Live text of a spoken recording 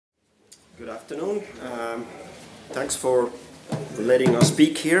Good afternoon. Thanks for letting us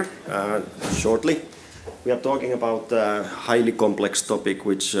speak here shortly. We are talking about a highly complex topic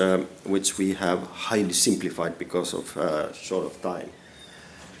which we have highly simplified because of short of time.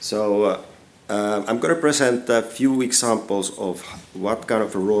 So I'm going to present a few examples of what kind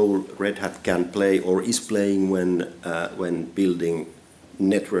of a role Red Hat can play or is playing when building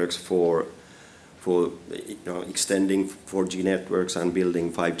networks for extending 4G networks and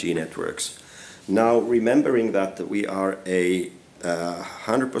building 5G networks. Now, remembering that we are a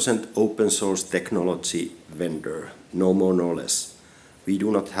 100% open source technology vendor, no more, no less. We do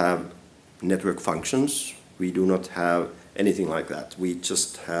not have network functions. We do not have anything like that. We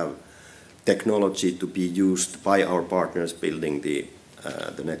just have technology to be used by our partners building the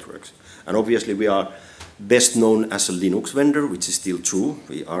networks. And obviously, we are best known as a Linux vendor, which is still true.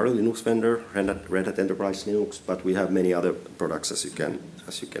 We are a Linux vendor, Red Hat Enterprise Linux, but we have many other products, as you can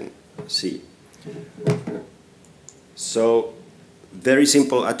see. So, very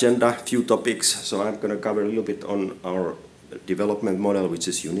simple agenda, few topics. So I'm going to cover a little bit on our development model, which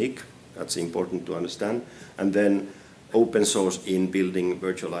is unique. That's important to understand. And then open source in building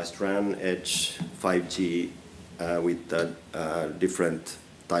virtualized RAN, edge, 5G with different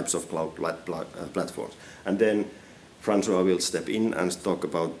types of cloud platforms. And then Francois will step in and talk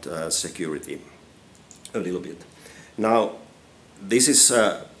about security a little bit. Now, this is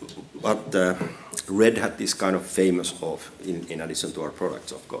what Red Hat is kind of famous of, in addition to our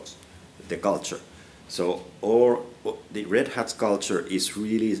products, of course, the culture. So the Red Hat culture is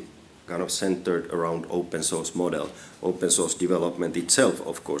really kind of centered around open source model, open source development itself,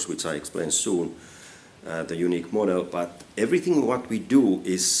 of course, which I explain soon. The unique model, but everything what we do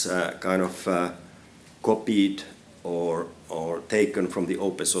is kind of copied or taken from the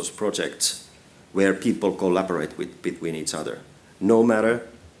open source projects where people collaborate between each other, no matter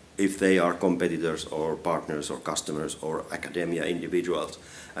if they are competitors or partners or customers or academia individuals.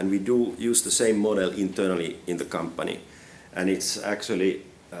 And we do use the same model internally in the company. And it's actually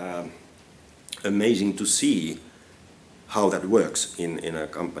amazing to see how that works in a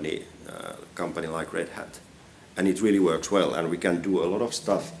company like Red Hat. And it really works well, and we can do a lot of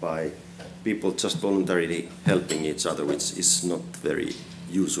stuff by people just voluntarily helping each other, which is not very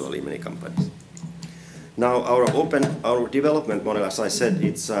usual in many companies. Now, our development model, as I said,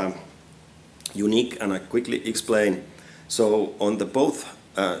 it's unique, and I quickly explain. So on the both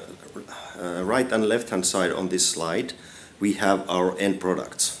right and left-hand side on this slide, we have our end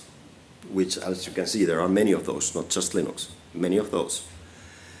products, which, as you can see, there are many of those, not just Linux, many of those.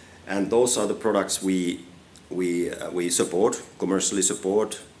 And those are the products we support, commercially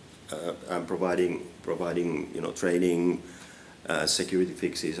support, and providing training, security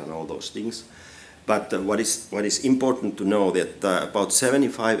fixes, and all those things. But what is important to know that about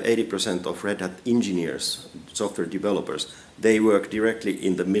 75–80% of Red Hat engineers, software developers, they work directly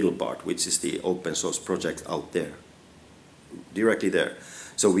in the middle part, which is the open source project out there, directly there.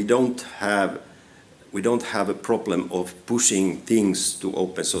 So we don't have a problem of pushing things to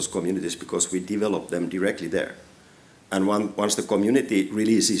open source communities because we develop them directly there. And once the community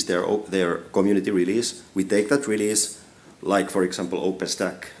releases their community release, we take that release, like for example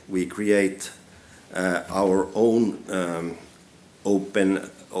OpenStack, we create our own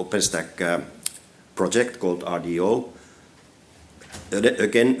OpenStack project called RDO.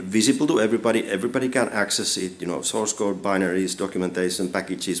 Again, visible to everybody. Everybody can access it, source code, binaries, documentation,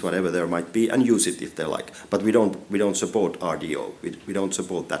 packages, whatever there might be, and use it if they like. But we don't support RDO. We don't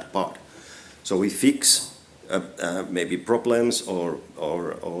support that part. So we fix maybe problems or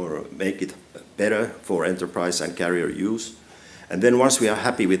make it better for enterprise and carrier use. And then once we are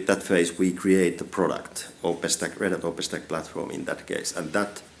happy with that phase, we create the product, OpenStack, Red Hat OpenStack platform in that case, and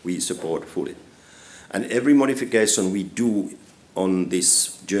that we support fully. And every modification we do on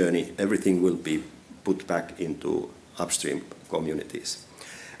this journey, everything will be put back into upstream communities.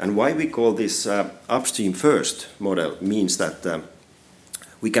 And why we call this upstream first model means that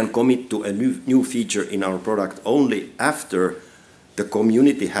we can commit to a new feature in our product only after the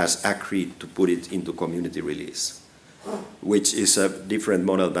community has agreed to put it into community release, which is a different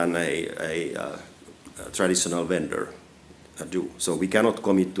model than a traditional vendor do. So we cannot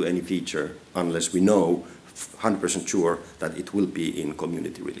commit to any feature unless we know 100% sure that it will be in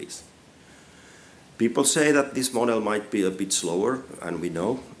community release. People say that this model might be a bit slower, and we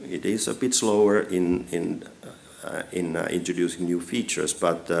know it is a bit slower in introducing new features,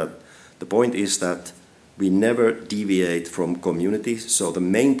 but the point is that we never deviate from community, so the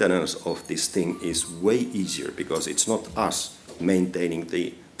maintenance of this thing is way easier because it's not us maintaining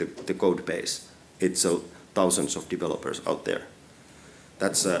the code base. It's thousands of developers out there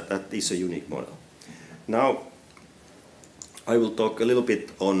That is a unique model. Now, I will talk a little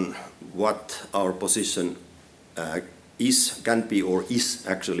bit on what our position can be or is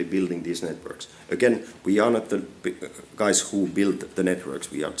actually building these networks. Again, we are not the guys who build the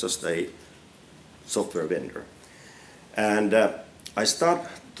networks. We are just a software vendor. And I start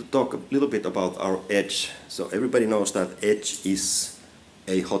to talk a little bit about our edge. So everybody knows that edge is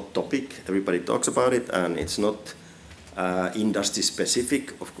a hot topic. Everybody talks about it, and it's not industry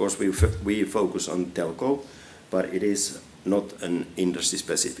specific. Of course, we focus on telco, but it is not an industry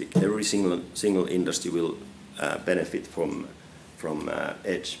specific. Every single industry will benefit from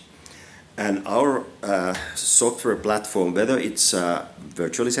edge. And our software platform, whether it's a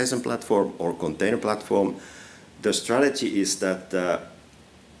virtualization platform or container platform, the strategy is that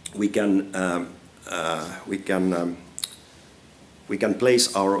we can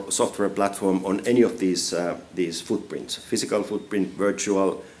place our software platform on any of these footprints: physical footprint,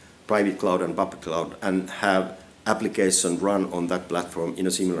 virtual, private cloud, and public cloud, and have application run on that platform in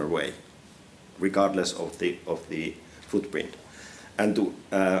a similar way, regardless of the footprint. And to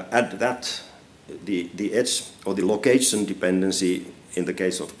add that, the edge or the location dependency in the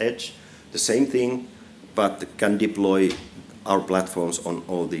case of edge, the same thing, but can deploy our platforms on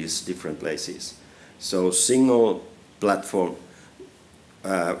all these different places. So single platform,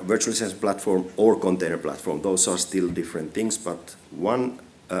 virtualization platform or container platform, those are still different things, but one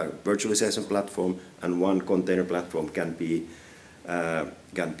virtualization platform and one container platform can be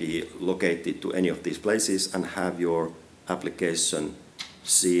located to any of these places and have your application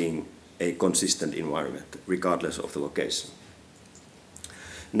seeing a consistent environment regardless of the location.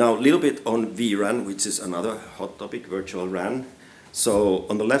 Now, a little bit on vRAN, which is another hot topic, virtual RAN. So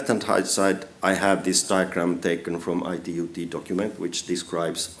on the left-hand side, I have this diagram taken from ITUT document, which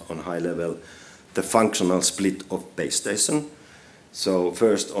describes on high level the functional split of base station. So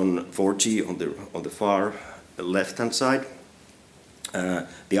first on 4G on the far left-hand side,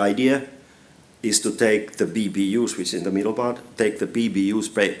 the idea is to take the BBUs, which is in the middle part, take the BBUs,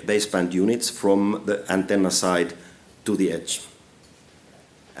 baseband units, from the antenna side to the edge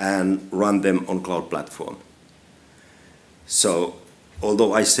and run them on cloud platform. So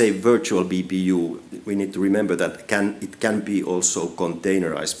although I say virtual BBU, we need to remember that it can be also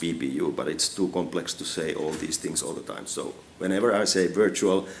containerized BBU, but it's too complex to say all these things all the time. So whenever I say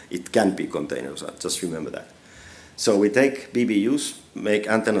virtual, it can be containerized. Just remember that. So we take BBUs, make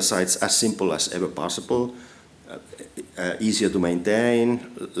antenna sites as simple as ever possible, easier to maintain,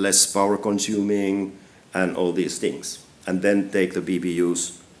 less power consuming, and all these things. And then take the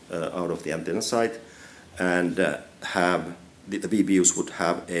BBUs out of the antenna site and have the BBUs would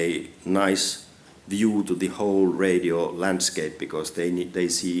have a nice view to the whole radio landscape, because they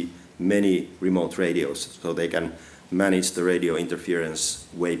see many remote radios, so they can manage the radio interference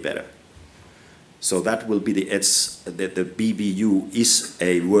way better. So that will be the edge. The BBU is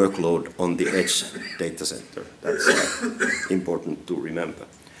a workload on the edge data center. That's important to remember.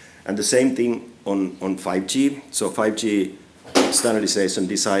 And the same thing on 5G. So 5G standardization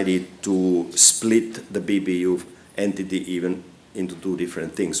decided to split the BBU entity even into two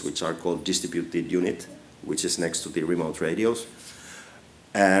different things, which are called distributed unit, which is next to the remote radios,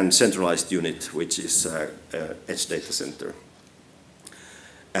 and centralized unit, which is edge data center.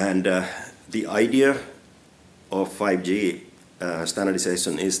 And the idea of 5G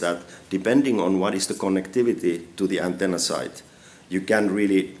standardization is that depending on what is the connectivity to the antenna site, you can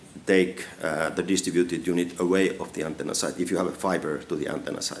really take the distributed unit away of the antenna site if you have a fiber to the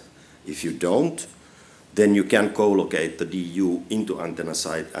antenna site. If you don't, then you can co-locate the DU into antenna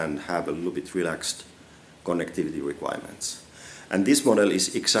site and have a little bit relaxed connectivity requirements. And this model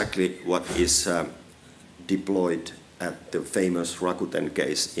is exactly what is deployed at the famous Rakuten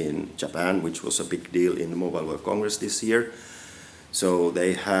case in Japan, which was a big deal in the Mobile World Congress this year. So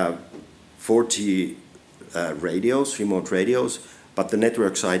they have 4G radios, remote radios, but the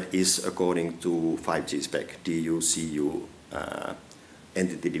network side is according to 5G spec, DU, CU,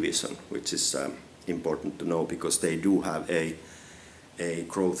 entity division, which is important to know because they do have a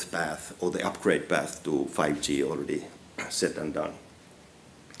growth path or the upgrade path to 5G already set and done.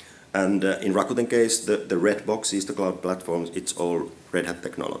 And in Rakuten case, the red box is the cloud platforms. It's all Red Hat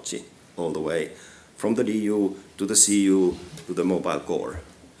technology all the way from the DU to the CU to the mobile core.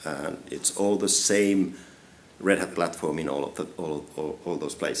 And it's all the same Red Hat platform in all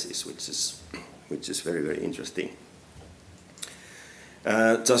those places, which is very, very interesting.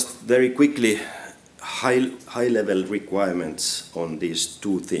 Just very quickly, high-level requirements on these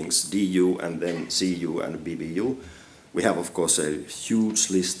two things, DU and then CU and BBU. We have, of course, a huge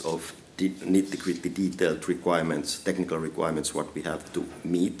list of nitty-gritty detailed requirements, technical requirements, what we have to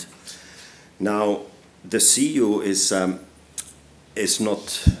meet. Now, the CU is not,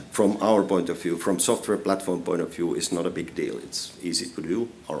 from our point of view, from software platform point of view, is not a big deal. It's easy to do,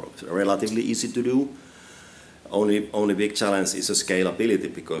 or relatively easy to do. Only big challenge is a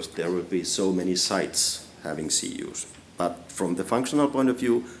scalability, because there will be so many sites having CUs. But from the functional point of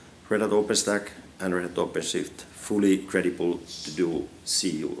view, Red Hat OpenStack and Red Hat OpenShift fully credible to do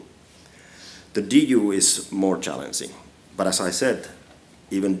CU. The DU is more challenging, but as I said,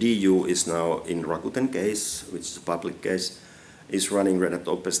 even DU is now in Rakuten case, which is a public case, is running Red Hat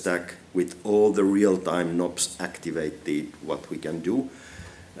OpenStack with all the real-time knobs activated, what we can do.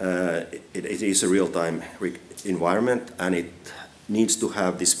 It is a real-time environment, and it needs to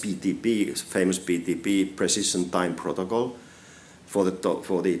have this PTP, famous PTP, precision time protocol, for the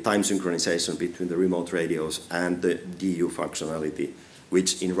time synchronization between the remote radios and the DU functionality,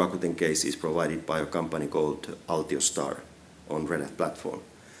 which in Rakuten case is provided by a company called Altiostar on Red Hat platform.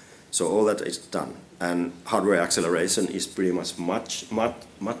 So all that is done, and hardware acceleration is pretty much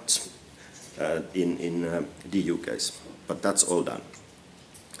in DU case, but that's all done.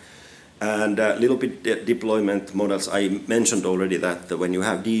 And a little bit deployment models. I mentioned already that when you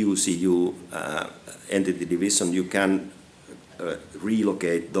have DU-CU entity division, you can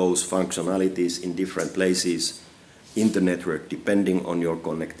relocate those functionalities in different places in the network depending on your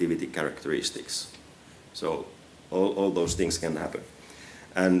connectivity characteristics. So all those things can happen.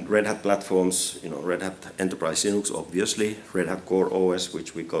 And Red Hat platforms, Red Hat Enterprise Linux, obviously, Red Hat Core OS,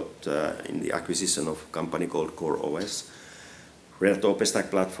 which we got in the acquisition of a company called Core OS. Red Hat OpenStack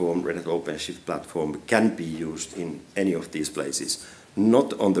platform, Red Hat OpenShift platform can be used in any of these places.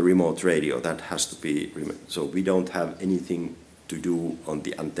 Not on the remote radio, that has to be remote. So we don't have anything to do on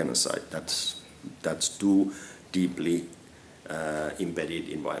the antenna side. That's too deeply embedded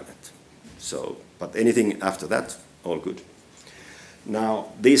environment. So, but anything after that, all good. Now,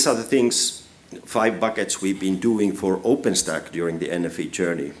 these are the things, 5 buckets we've been doing for OpenStack during the NFV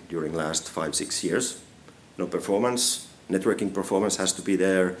journey during last 5-6 years. Performance, networking performance has to be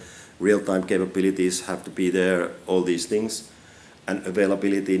there, real-time capabilities have to be there, all these things, and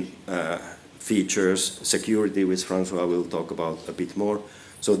availability features, security, which Francois will talk about a bit more.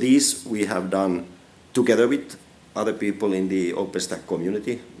 So these we have done together with other people in the OpenStack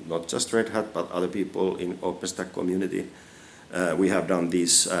community, not just Red Hat, but other people in OpenStack community. We have done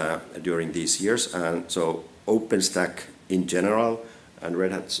this during these years, and so OpenStack in general and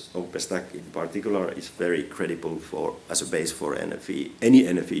Red Hat's OpenStack in particular is very credible as a base for NFV, any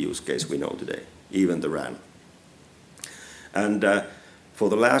NFV use case we know today, even the RAN. And for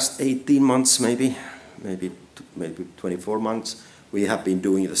the last 18 months, maybe 24 months, we have been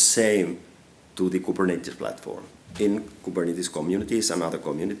doing the same to the Kubernetes platform in Kubernetes communities and other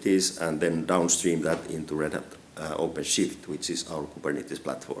communities, and then downstream that into Red Hat OpenShift, which is our Kubernetes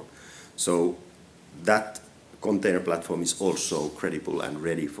platform. So that container platform is also credible and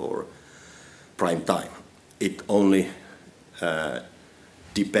ready for prime time. It only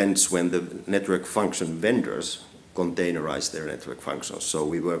depends when the network function vendors containerize their network functions. So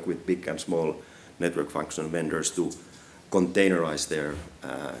we work with big and small network function vendors to containerize their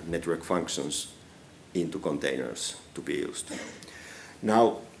network functions into containers to be used.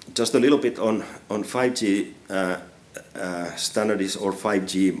 Now, just a little bit on 5G standards or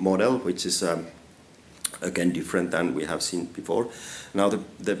 5G model, which is again different than we have seen before. Now,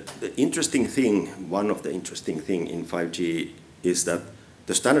 the interesting thing, one of the interesting thing in 5G is that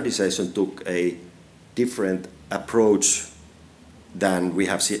the standardization took a different approach than we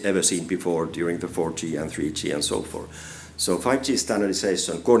have ever seen before during the 4G and 3G and so forth. So 5G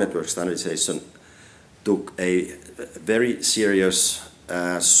standardization, core network standardization, took a very serious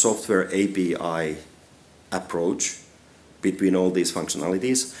software API approach between all these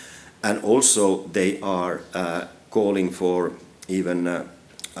functionalities, and also they are calling for even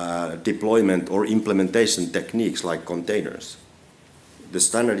deployment or implementation techniques like containers. The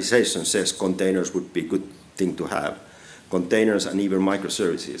standardization says containers would be a good thing to have. Containers and even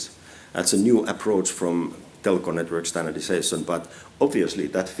microservices. That's a new approach from telco network standardization, but obviously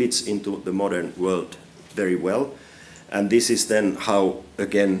that fits into the modern world very well. And this is then how,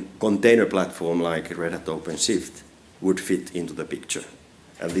 again, container platform like Red Hat OpenShift would fit into the picture.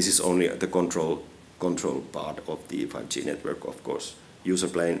 And this is only the control part of the 5G network, of course. User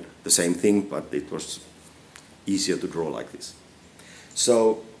plane, the same thing, but it was easier to draw like this.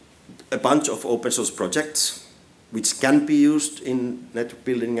 So a bunch of open source projects which can be used in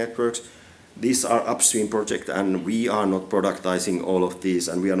building networks. These are upstream projects, and we are not productizing all of these,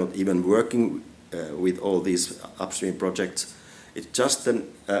 and we are not even working with all these upstream projects. It's just a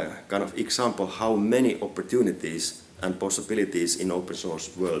kind of example how many opportunities and possibilities in open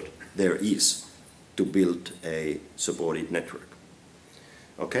source world there is to build a supported network.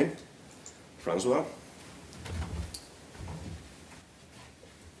 Okay, Francois?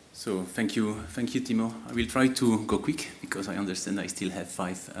 So thank you, Timo. I will try to go quick because I understand I still have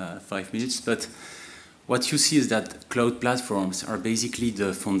 5 minutes. But what you see is that cloud platforms are basically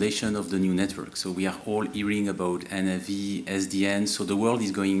the foundation of the new network. So we are all hearing about NFV, SDN. So the world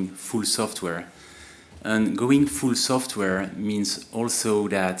is going full software, and going full software means also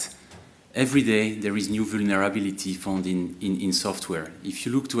that every day there is new vulnerability found in software. If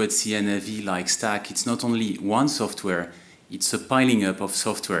you look towards CNFV like Stack, it's not only one software. It's a piling up of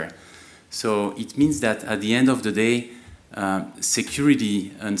software. So it means that at the end of the day,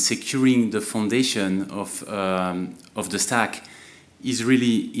 security and securing the foundation of the stack is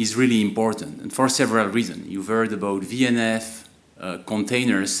really important, and for several reasons. You've heard about VNF,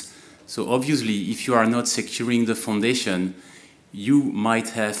 containers. So obviously, if you are not securing the foundation, you might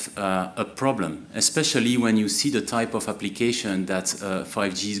have a problem, especially when you see the type of application that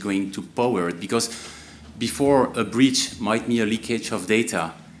 5G is going to power, because before a breach might be a leakage of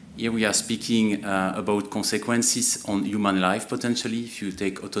data. Here we are speaking about consequences on human life, potentially, if you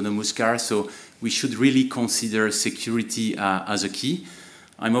take autonomous cars. So we should really consider security as a key.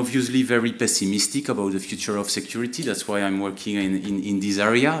 I'm obviously very pessimistic about the future of security. That's why I'm working in this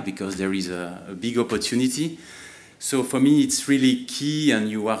area, because there is a big opportunity. So for me, it's really key,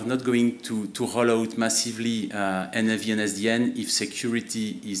 and you are not going to roll out massively NFV and SDN if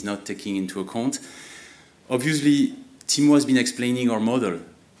security is not taken into account. Obviously, Timo has been explaining our model.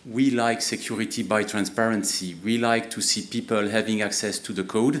 We like security by transparency. We like to see people having access to the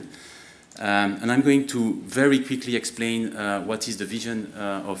code. And I'm going to very quickly explain what is the vision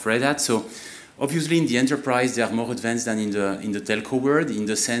of Red Hat. So obviously in the enterprise, they are more advanced than in the telco world, in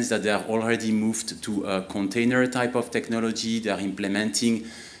the sense that they are already moved to a container type of technology. They are implementing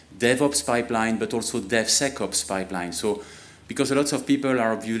DevOps pipeline, but also DevSecOps pipeline. So because a lot of people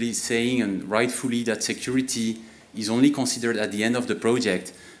are obviously saying, and rightfully, that security is only considered at the end of the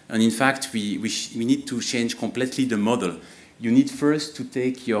project. And in fact, we need to change completely the model. You need first to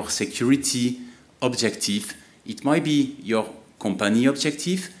take your security objective. It might be your company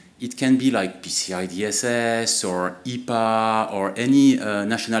objective. It can be like PCI DSS or IPA or any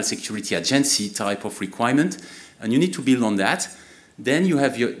national security agency type of requirement. And you need to build on that. Then you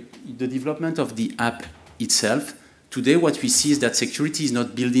have the development of the app itself. Today, what we see is that security is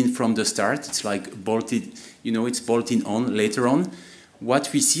not built in from the start. It's like bolted, it's bolted on later on.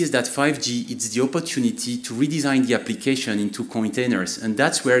 What we see is that 5G, it's the opportunity to redesign the application into containers. And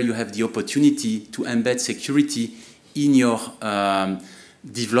that's where you have the opportunity to embed security in your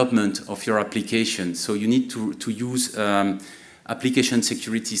development of your application. So you need to use application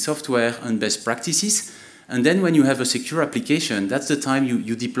security software and best practices. And then when you have a secure application, that's the time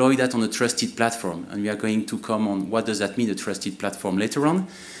you deploy that on a trusted platform. And we are going to come on what does that mean, a trusted platform, later on.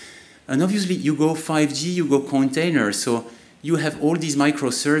 And obviously, you go 5G, you go containers. So you have all these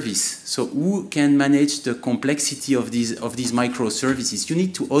microservices. So who can manage the complexity of these microservices? You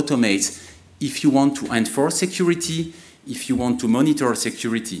need to automate if you want to enforce security, if you want to monitor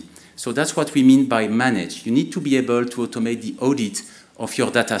security. So that's what we mean by manage. You need to be able to automate the audit of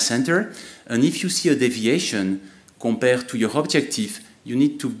your data center. And if you see a deviation compared to your objective, you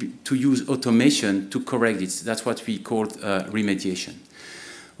need to use automation to correct it. That's what we call remediation.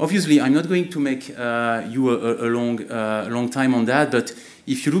 Obviously, I'm not going to make you a long time on that, but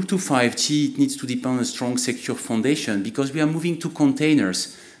if you look to 5G, it needs to depend on a strong, secure foundation, because we are moving to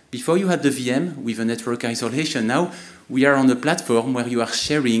containers. Before you had the VM with a network isolation. Now we are on a platform where you are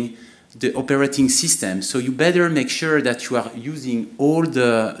sharing the operating system. So you better make sure that you are using all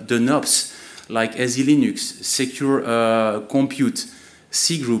the knobs like SE Linux, secure compute,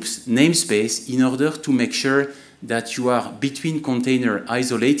 cgroups, namespace, in order to make sure that you are between container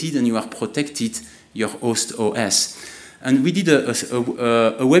isolated and you are protected your host OS. And we did a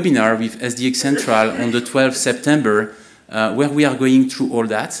webinar with SDX Central on the 12th September where we are going through all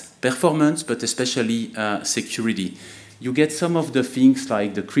that, performance, but especially security. You get some of the things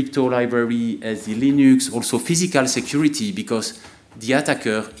like the crypto library, SE Linux, also physical security, because the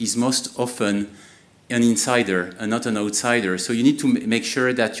attacker is most often an insider and not an outsider. So you need to make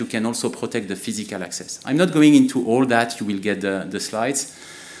sure that you can also protect the physical access. I'm not going into all that. You will get the slides.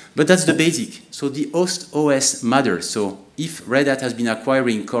 But that's the basic. So the host OS matters. So if Red Hat has been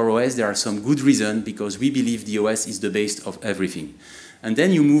acquiring Core OS, there are some good reasons, because we believe the OS is the base of everything. And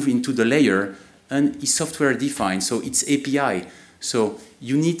then you move into the layer, and it's software defined. So it's API. So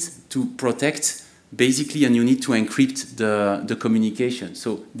you need to protect basically, and you need to encrypt the communication.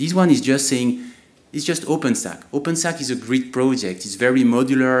 So this one is just saying, it's just OpenStack. OpenStack is a great project. It's very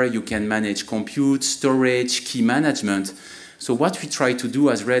modular. You can manage compute, storage, key management. So what we try to do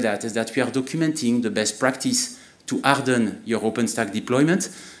as Red Hat is that we are documenting the best practice to harden your OpenStack deployment.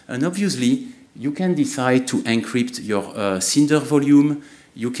 And obviously, you can decide to encrypt your Cinder volume.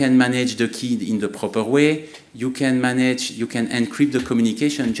 You can manage the key in the proper way. You can encrypt the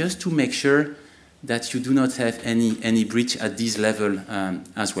communication just to make sure that you do not have any breach at this level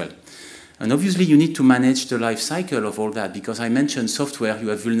as well. And obviously, you need to manage the life cycle of all that, because I mentioned software, you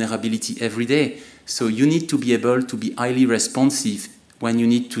have vulnerability every day. So you need to be able to be highly responsive when you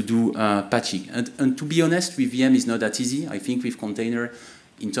need to do patching. And to be honest, with VM is not that easy. I think with container,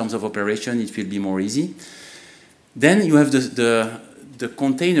 in terms of operation, it will be more easy. Then you have the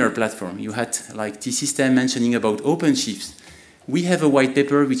container platform. You had like T-System mentioning about OpenShift. We have a white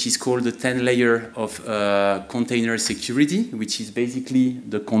paper which is called the 10-layer of container security, which is basically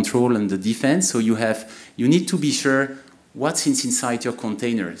the control and the defense. So you need to be sure what's inside your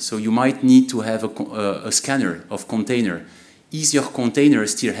container. So you might need to have a scanner of container. Is your container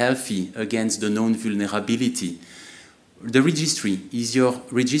still healthy against the known vulnerability? The registry, is your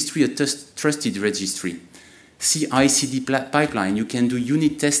registry a trusted registry? CI/CD pipeline, you can do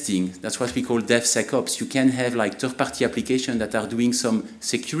unit testing. That's what we call DevSecOps. You can have like third-party applications that are doing some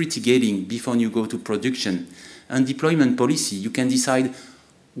security gating before you go to production. And deployment policy, you can decide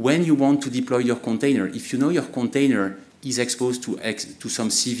when you want to deploy your container. If you know your container is exposed to some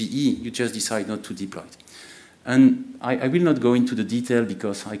CVE, you just decide not to deploy it. And I will not go into the detail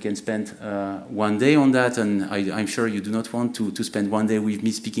because I can spend one day on that, and I'm sure you do not want to spend one day with me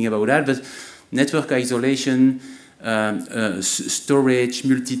speaking about that, but network isolation, storage,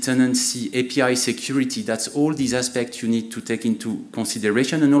 multi-tenancy, API security, that's all these aspects you need to take into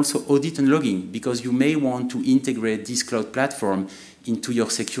consideration, and also audit and logging, because you may want to integrate this cloud platform into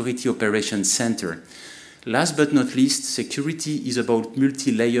your security operations center. Last but not least, security is about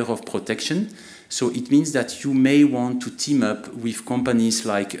multi-layer of protection. So it means that you may want to team up with companies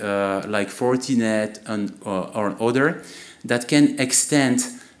like Fortinet or other that can extend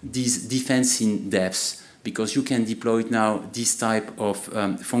these defense in depth, because you can deploy now this type of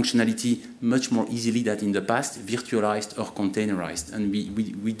functionality much more easily than in the past, virtualized or containerized. And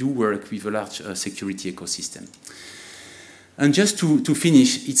we do work with a large security ecosystem. And just to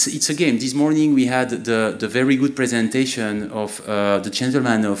finish, it's a game. This morning we had the very good presentation of the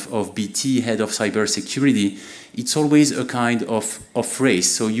gentleman of BT, head of cybersecurity. It's always a kind of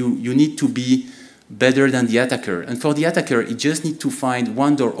race. So you need to be better than the attacker. And for the attacker, you just need to find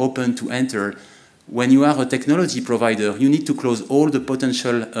one door open to enter. When you are a technology provider, you need to close all the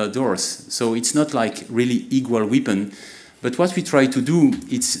potential doors. So it's not like really equal weapon. But what we try to do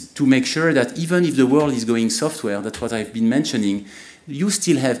is to make sure that even if the world is going software, that's what I've been mentioning, you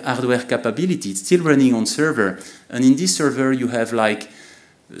still have hardware capability. It's still running on server. And in this server, you have like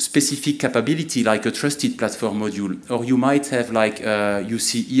specific capability, like a trusted platform module. Or you might have like, you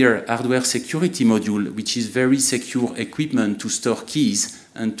see here, hardware security module, which is very secure equipment to store keys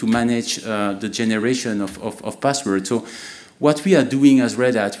and to manage the generation of passwords. So what we are doing as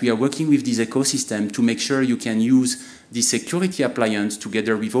Red Hat, we are working with this ecosystem to make sure you can use the security appliance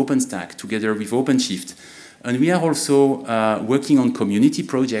together with OpenStack, together with OpenShift. And we are also working on community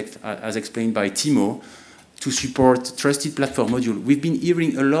project, as explained by Timo, to support trusted platform module. We've been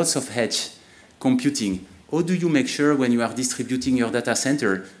hearing a lot of edge computing. How do you make sure when you are distributing your data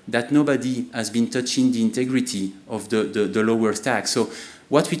center that nobody has been touching the integrity of the lower stack? So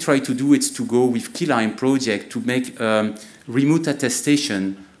what we try to do is to go with Keyline project to make remote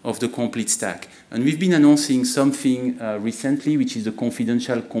attestation of the complete stack. And we've been announcing something recently, which is the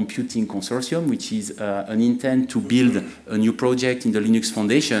Confidential Computing Consortium, which is an intent to build a new project in the Linux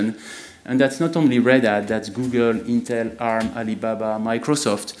Foundation. And that's not only Red Hat, that's Google, Intel, ARM, Alibaba,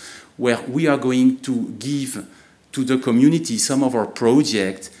 Microsoft, where we are going to give to the community some of our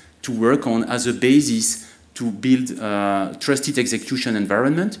projects to work on as a basis to build a trusted execution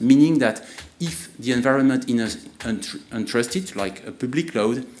environment, meaning that if the environment is untrusted, like a public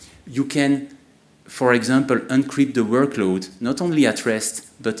cloud, you can, for example, encrypt the workload, not only at rest,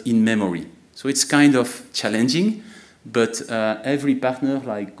 but in memory. So it's kind of challenging, but every partner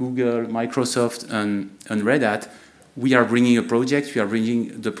like Google, Microsoft, and Red Hat, we are bringing a project. We are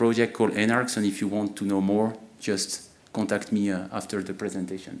bringing the project called Enarx, and if you want to know more, just contact me after the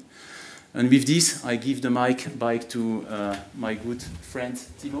presentation. And with this, I give the mic back to my good friend,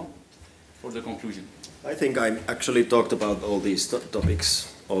 Timo, for the conclusion. I think I actually talked about all these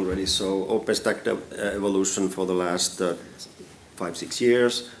topics already. So OpenStack evolution for the last 5-6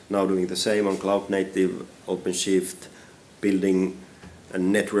 years, now doing the same on cloud native, OpenShift, building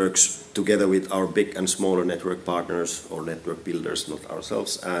networks together with our big and smaller network partners or network builders, not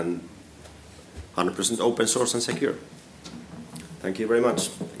ourselves, and 100% open source and secure. Thank you very much.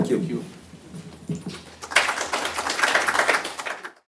 Thank you. Thank you.